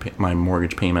my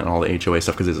mortgage payment, and all the HOA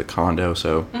stuff, because it's a condo,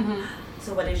 so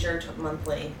So what is your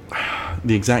monthly?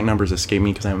 the exact numbers escape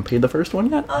me because I haven't paid the first one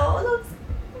yet. Oh,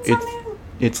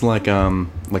 It's like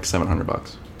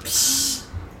 $700.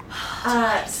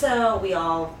 So we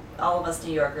all of us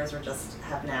New Yorkers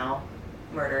have now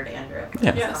murdered Andrew. Yeah.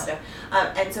 In this Yes.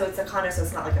 condo. And so it's a condo, so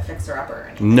it's not like a fixer upper or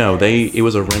anything. No, It's- it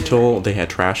was a rental. They had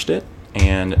trashed it,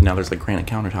 and now there's like granite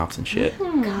countertops and shit.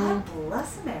 God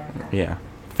bless America. Yeah,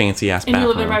 fancy ass And you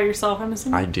live bathroom. there by yourself, I'm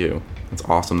assuming? I do. It's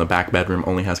awesome. The back bedroom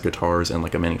only has guitars and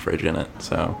like a mini fridge in it.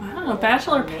 So Wow,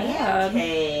 bachelor Man pad.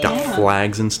 cave. got Yeah.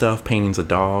 flags and stuff, paintings of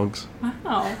dogs.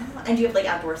 Wow. And do you have like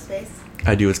outdoor space?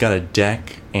 I do. It's got a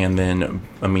deck, and then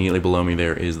immediately below me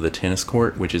there is the tennis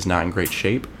court, which is not in great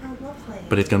shape, Oh, lovely.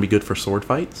 but it's gonna be good for sword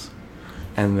fights.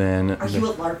 And then Are you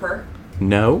a LARPer?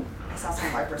 no, I saw some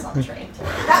LARPers on the train.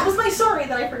 That was my story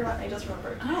that I forgot. I just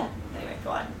remembered. Oh. Anyway,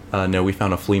 go on. no, we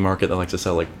found a flea market that likes to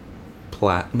sell like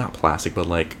not plastic, but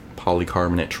like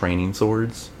polycarbonate training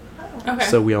swords. Oh. Okay.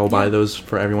 So we all buy Yeah. those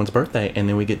for everyone's birthday, and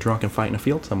then we get drunk and fight in a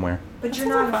field somewhere. But you're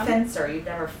That not a sounds fun. fencer. You've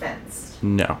never fenced.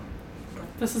 No.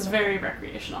 This is very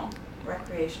recreational.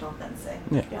 Recreational fencing.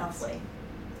 Yeah. Lovely.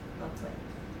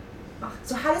 Lovely.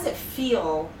 So how does it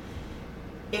feel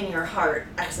in your heart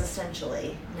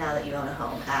existentially now that you own a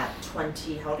home at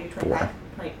 20, how old are you, 25?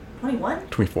 21?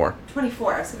 24.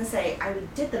 24. I was going to say, I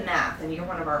did the math, and you're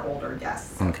one of our older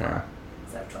guests. So Okay. far.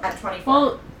 So at 24.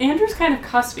 Well, Andrew's kind of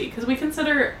cuspy because we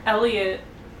consider Elliot,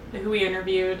 who we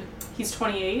interviewed, he's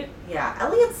 28. yeah,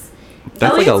 Elliot's...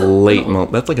 That's like a Elliot's a late, little-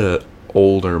 that's like a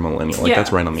older millennial. Like Yeah.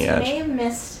 that's right on the He may edge. have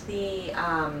missed the,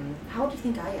 how old do you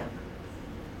think I am?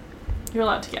 You're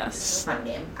allowed to This is guess. a fun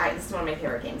game. This is one of my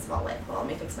favorite games of all. Wait, hold on,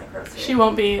 let me fix my crows here. She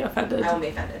won't be offended I won't be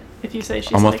offended. if you say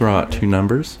she's I'm gonna like throw out 100. 2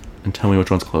 numbers and tell me which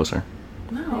one's closer.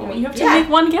 No, you have to Yeah. make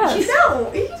one guess.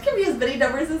 No, he can be as many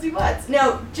numbers as he wants.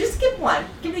 No, just give one.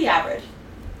 Give the average.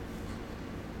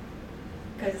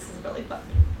 Guys, this is really fun.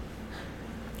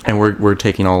 And we're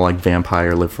taking all like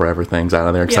vampire live forever things out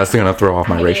of there because that's Yeah. gonna throw off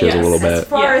my ratios a yes. little As bit.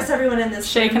 far Yeah. as everyone in this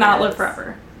Shay room cannot knows, live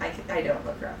forever. I don't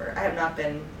live forever. I have not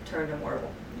been turned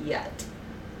immortal yet.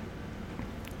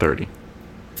 30.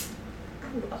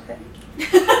 I love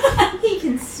it. He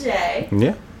can stay.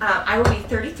 Yeah. I will be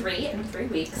 33 in 3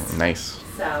 weeks. Nice.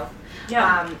 So,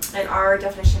 Yeah. and our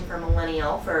definition for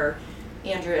millennial for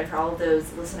Andrew and for all of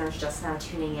those listeners just now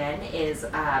tuning in is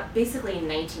basically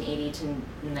 1980 to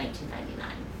 1999.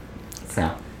 So,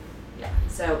 Okay. yeah.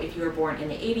 So if you were born in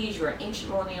the 80s, you were an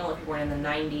ancient millennial. If you were born in the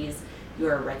 90s, you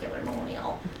are a regular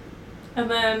millennial. And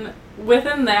then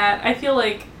within that, I feel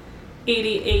like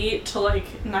 88 to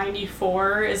like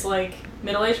 94 is like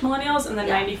middle-aged millennials, and then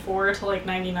Yeah. 94 to like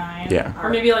 99. Yeah. Or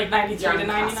maybe like 93 Young to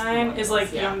 99 is like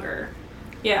millennials, yeah. younger.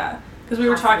 Yeah. Because we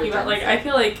were Possibly talking about, like, Gen Z. I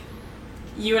feel like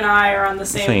you and I are on the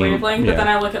same Same, wavelength, but yeah. then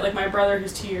I look at like my brother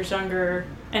who's 2 years younger,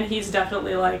 and he's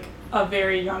definitely like a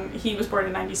very young, he was born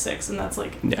in 96, and that's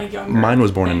like Yeah. a younger Mine was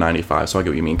born in thing. 95, so I get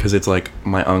what you mean. Because it's like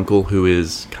my uncle, who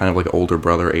is kind of like an older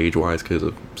brother age-wise because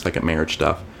of second marriage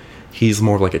stuff. He's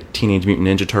more of like a Teenage Mutant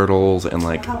Ninja Turtles and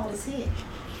like... How old is he?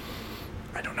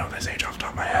 I don't know this age off the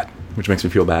top of my head, which makes me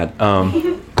feel bad. I'm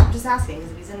just asking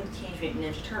because if he's in Teenage Mutant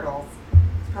Ninja Turtles,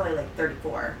 he's probably like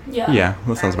 34. Yeah. Yeah,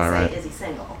 that sounds I would about say, right. Is he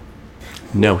single?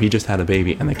 No, he just had a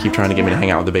baby, and they keep trying to get me to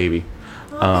hang out with the baby.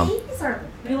 Well, babies are.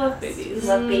 We love We babies.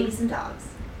 love babies and dogs.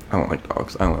 I don't like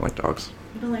dogs. I only like dogs.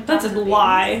 You don't like That's a dogs or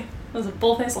lie. That was a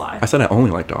bull-faced lie. I said I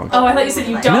only like dogs. Oh, I thought you said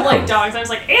you don't No. like dogs. I was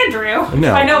like, Andrew,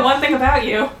 No. I know one thing about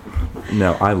you.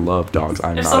 No, I love dogs.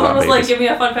 I'm If not someone about was like, babies. give me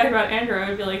a fun fact about Andrew,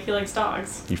 I'd be like, he likes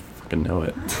dogs. You fucking know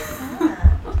it.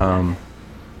 babies?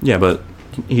 Yeah, but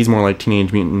he's more like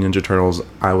Teenage Mutant Ninja Turtles.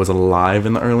 I was alive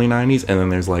in the early 90s, and then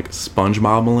there's like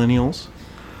SpongeBob millennials.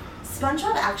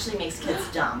 SpongeBob actually makes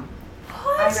kids dumb.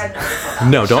 I read an article about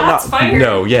No, it. don't Shots not. fired.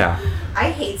 No, yeah. I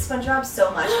hate SpongeBob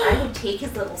so much. I would take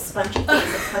his little spongy face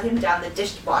and put him down the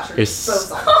dishwasher It's-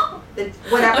 disposal. The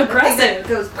whatever the thing that Aggressive.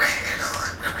 goes.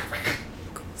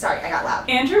 Sorry, I got loud.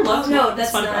 Andrew loves No,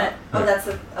 that's SpongeBob. not. Oh, that's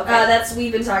the okay. That's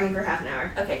we've been talking for half an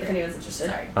hour. Okay, if good. anyone's interested.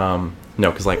 Sorry. No,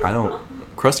 because like I don't.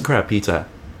 Krusty Krab pizza.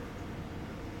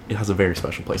 It has a very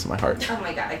special place in my heart. Oh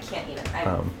my god, I can't even.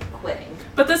 I'm quitting.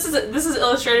 But this is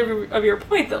illustrative of your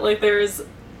point that like there is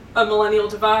a millennial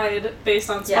divide based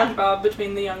on Yeah. SpongeBob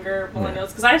between the younger millennials.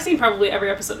 Because I've seen probably every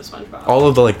episode of SpongeBob. All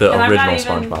of the like the And I'm not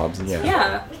original even- SpongeBob's. Yeah.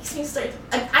 Yeah. Makes me start.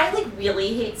 Like, I like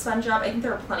really hate SpongeBob. I think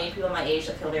there are plenty of people my age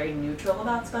that feel very neutral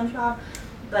about SpongeBob,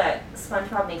 but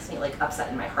SpongeBob makes me like upset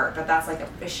in my heart. But that's like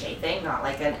a Shay thing, not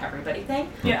like an everybody thing.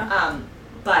 Yeah.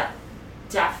 But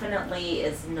definitely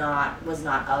was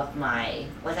not of my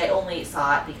like. I only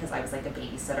saw it because I was like a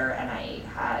babysitter and I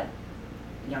had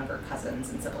younger cousins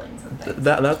and siblings and things.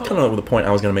 That's kind of the point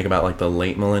I was going to make about like the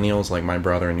late millennials, like my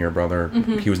brother and your brother.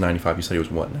 He was 95. You said he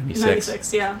was what, 96?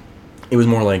 96, yeah. It was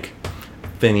more like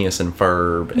Phineas and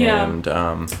Ferb Yeah. and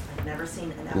I've never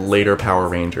seen an episode. later Power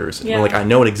Rangers. Yeah. Like I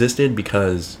know it existed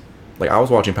because like I was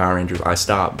watching Power Rangers. I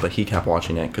stopped, but he kept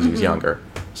watching it because he was younger.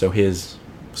 So his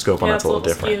scope on Yeah, that's it's a little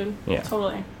different. skewed. Yeah.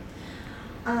 Totally.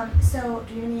 So,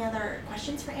 do you have any other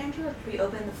questions for Andrew? Or can we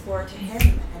open the floor to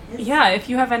him and his? Yeah, if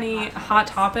you have any hot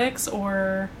topics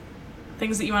or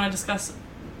things that you want to discuss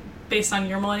based on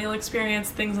your millennial experience,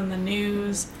 things in the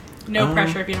news, no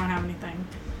pressure if you don't have anything.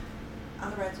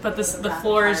 Otherwise, But we'll the go to rapid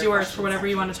floor is fire yours question for whatever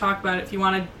you section. want to talk about. If you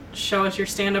want to show us your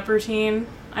stand-up routine,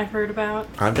 I've heard about.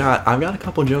 I've got a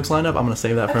couple jokes lined up. I'm going to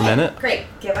save that for a Okay, minute. Great.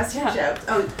 Give us your Yeah. jokes.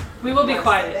 Oh, We will be you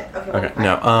wanna save quiet. it? Okay. We'll be Okay,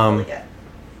 quiet. no, Really good.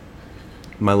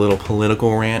 My little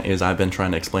political rant is I've been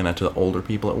trying to explain that to the older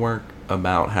people at work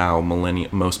about how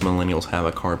most millennials have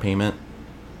a car payment,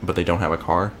 but they don't have a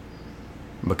car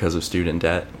because of student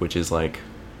debt, which is like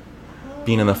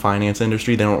being in the finance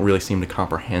industry, they don't really seem to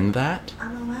comprehend that.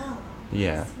 LOL.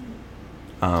 Yeah.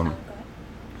 Huh.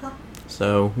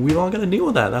 So we all got to deal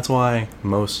with that. That's why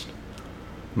most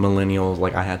millennials,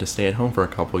 like I had to stay at home for a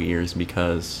couple years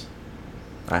because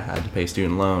I had to pay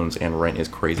student loans and rent is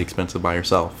crazy expensive by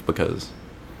yourself because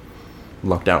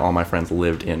lucked out all my friends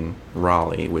lived in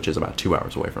Raleigh, which is about 2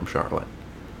 hours away from Charlotte.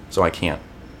 So I can't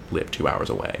live 2 hours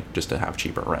away just to have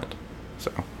cheaper rent.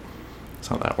 So that's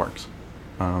how that works.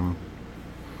 All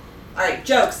right.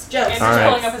 Jokes. Andrew's All right.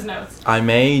 pulling up his notes. I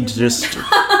may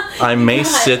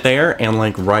sit there and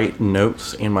like write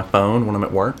notes in my phone when I'm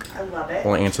at work. I love it.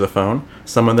 While I answer the phone.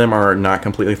 Some of them are not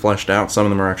completely fleshed out. Some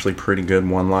of them are actually pretty good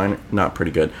one line. Not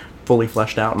pretty good. Fully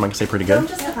fleshed out. I'm not going to say pretty Don't good.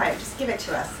 justify it. Just give it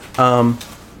to us.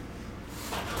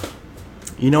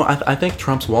 You know, I think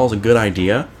Trump's wall is a good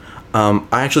idea. I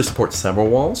actually support several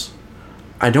walls.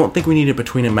 I don't think we need it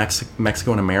between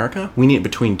Mexico and America. We need it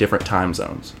between different time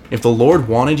zones. If the Lord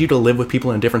wanted you to live with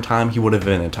people in a different time, he would have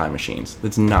invented time machines.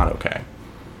 That's not okay.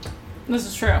 This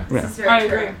is true. Yeah. This is very I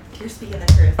true. agree. You're speaking the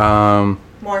truth.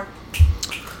 More.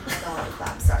 Oh,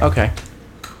 I'm sorry. Okay.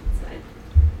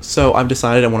 So I've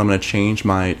decided what I'm going to change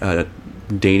my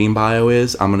dating bio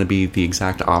is. I'm going to be the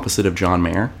exact opposite of John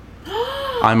Mayer.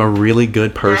 I'm a really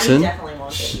good person. Maddie definitely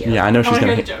won't get you. Yeah, I know I she's want to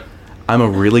going hear to the joke. I'm a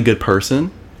really good person,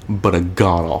 but a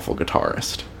god-awful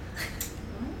guitarist.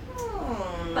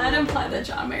 That implied that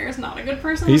John Mayer is not a good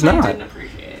person. He's which not. I didn't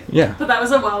appreciate. Yeah. But that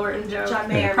was a well-written joke. John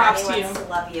Mayer, Props Maddie to wants you.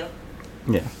 to love you.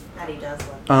 Yeah. Maddie does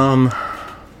love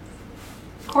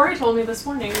you. Corey told me this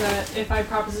morning that if I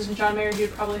propositioned John Mayer, he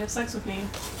would probably have sex with me,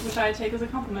 which I take as a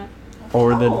compliment.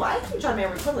 Or Oh, I think John Mayer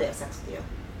would totally have sex with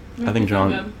you. I think Feel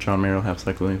John good. John Mayer will have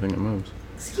sex with anything that moves.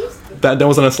 Excuse me. That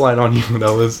wasn't a slide on you.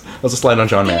 That was a slide on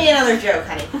John Give me Mayer. another joke,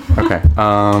 honey. Okay.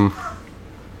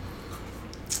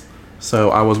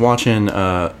 So I was watching.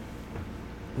 What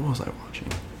was I watching?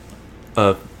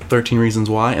 13 Reasons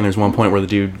Why, and there's one point where the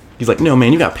dude, he's like, "No,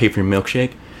 man, you got to pay for your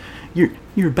milkshake. You're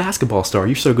a basketball star.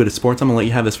 You're so good at sports. I'm gonna let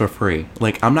you have this for free."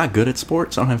 Like, I'm not good at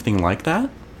sports. I don't have anything like that.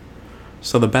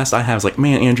 So the best I have is like,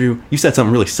 "Man, Andrew, you said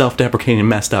something really self-deprecating and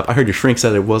messed up. I heard your shrink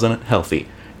said it wasn't healthy.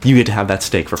 You get to have that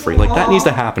steak for free." Like, that needs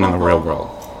to happen in the real world.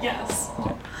 Yes.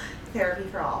 Therapy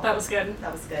for all. That was good.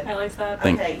 That was good. I like that.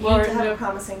 Thank- Okay, you Well need to have written a joke.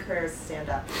 promising career as a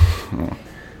stand-up.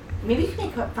 Maybe you can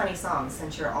make up funny songs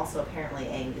since you're also apparently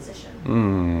a musician.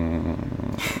 No.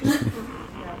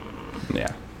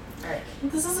 Yeah. All right.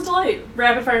 This is a delight.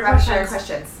 Rapid fire Rapid questions. fire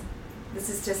questions. This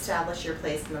is to establish your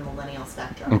place in the millennial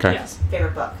spectrum. Okay. Yes.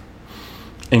 Favorite book.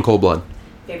 In Cold Blood.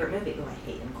 Favorite movie. Oh, I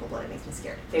hate In Cold Blood. It makes me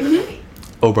scared. Favorite movie.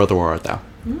 Oh, Brother, Where Art Thou?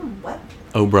 What?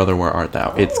 Oh, Brother, Where Art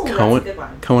Thou? It's Oh, that's a Coen good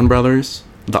one. Coen Brothers,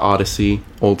 The Odyssey,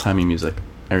 old-timey music.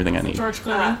 Everything I need. George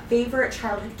Clooney. Favorite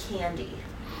childhood candy.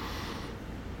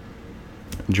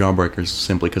 Jawbreakers,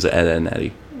 simply because of Ed, Edd, and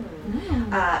Eddie.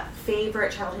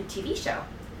 Favorite childhood TV show.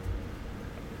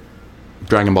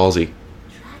 Dragon Ball Z.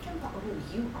 Dragon Ball.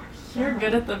 Oh, you are. You're young.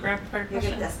 good at the rapid fire You're good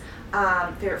questions. at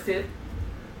this. Favorite food.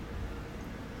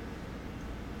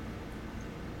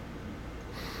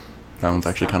 That one's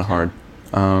actually kind of hard.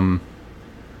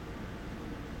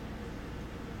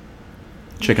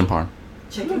 Chicken parm.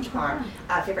 Chicken parm.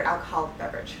 Favorite alcoholic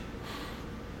beverage?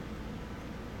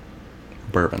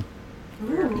 Bourbon.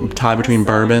 Ooh. Tie between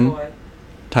Southern bourbon. boy.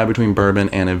 Tie between bourbon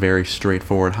and a very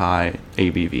straightforward high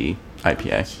ABV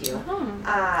IPA. Cute. Oh,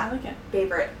 I like it.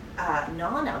 Favorite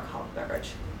non-alcoholic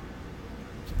beverage?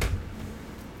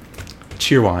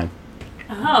 Cheerwine.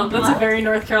 Oh, that's a very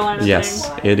North Carolina Yes.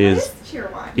 thing. it is. What is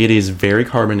cheerwine? It is very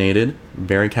carbonated,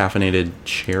 very caffeinated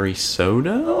cherry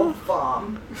soda. Oh,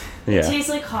 bomb. It Yeah. tastes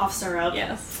like cough syrup.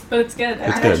 Yes, but it's good. It's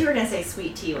I thought good. you were going to say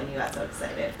sweet tea when you got so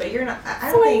excited. But you're not.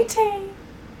 I don't think tea.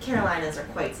 Carolinas are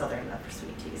quite southern enough for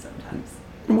sweet tea sometimes.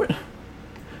 What?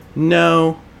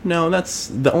 No, that's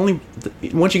the only.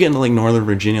 Once you get into like Northern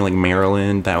Virginia, like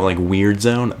Maryland, that like weird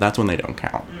zone, that's when they don't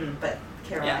count. But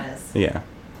Carolinas, Yeah.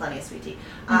 plenty of sweet tea.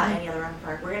 Mm-hmm. Any other on the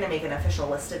park? We're going to make an official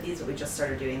list of these, but we just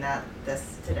started doing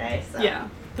this today. So. Yeah,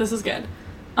 this is good.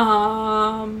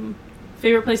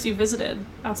 Favorite place you visited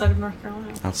outside of North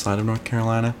Carolina? Outside of North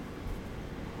Carolina,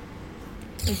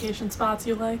 Vacation spots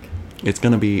you like? it's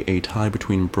gonna be a tie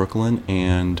between Brooklyn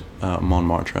and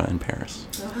Montmartre in Paris.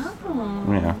 Oh,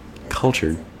 Yeah,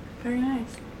 cultured. very nice.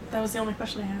 That was the only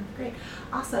question I had. Great.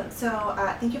 Awesome. So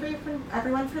thank you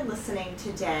everyone for listening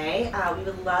today. We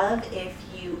would love if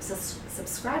you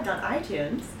subscribed on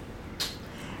iTunes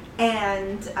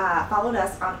and followed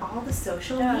us on all the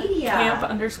social media.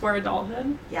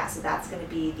 Camp_adulthood Yeah, so that's going to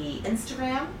be the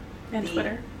Instagram, and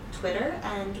the Twitter.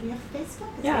 and do we have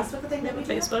Facebook? Is Yeah, Facebook a thing that we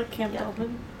do? Facebook, Camp Yeah.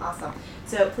 Adulthood. Awesome.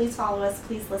 So please follow us,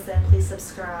 please listen, please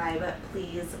subscribe,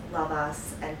 please love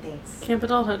us, and thanks. Camp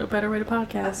Adulthood, a better way to A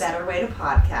podcast. better way to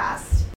podcast.